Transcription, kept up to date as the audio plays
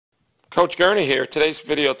Coach Gurney here. Today's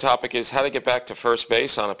video topic is how to get back to first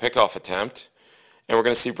base on a pickoff attempt. And we're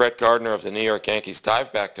going to see Brett Gardner of the New York Yankees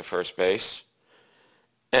dive back to first base.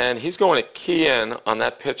 And he's going to key in on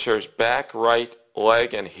that pitcher's back right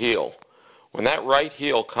leg and heel. When that right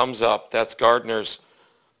heel comes up, that's Gardner's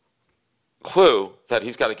clue that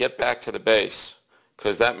he's got to get back to the base,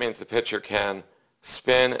 because that means the pitcher can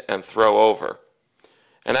spin and throw over.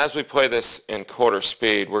 And as we play this in quarter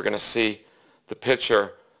speed, we're going to see the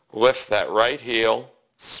pitcher lift that right heel,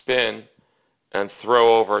 spin, and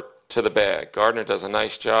throw over to the bag. Gardner does a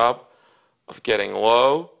nice job of getting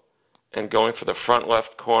low and going for the front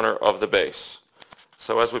left corner of the base.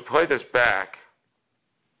 So as we play this back,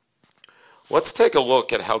 let's take a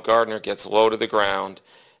look at how Gardner gets low to the ground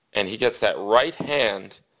and he gets that right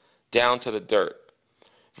hand down to the dirt.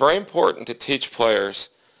 Very important to teach players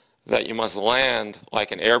that you must land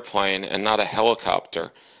like an airplane and not a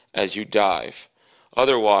helicopter as you dive.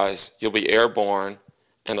 Otherwise, you'll be airborne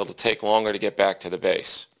and it'll take longer to get back to the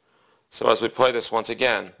base. So as we play this once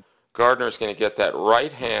again, Gardner is going to get that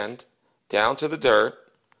right hand down to the dirt,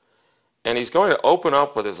 and he's going to open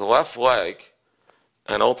up with his left leg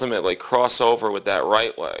and ultimately cross over with that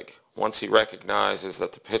right leg. Once he recognizes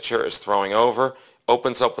that the pitcher is throwing over,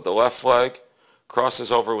 opens up with the left leg,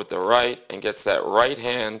 crosses over with the right, and gets that right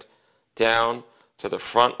hand down to the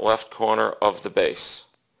front left corner of the base.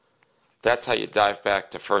 That's how you dive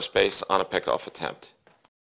back to first base on a pickoff attempt.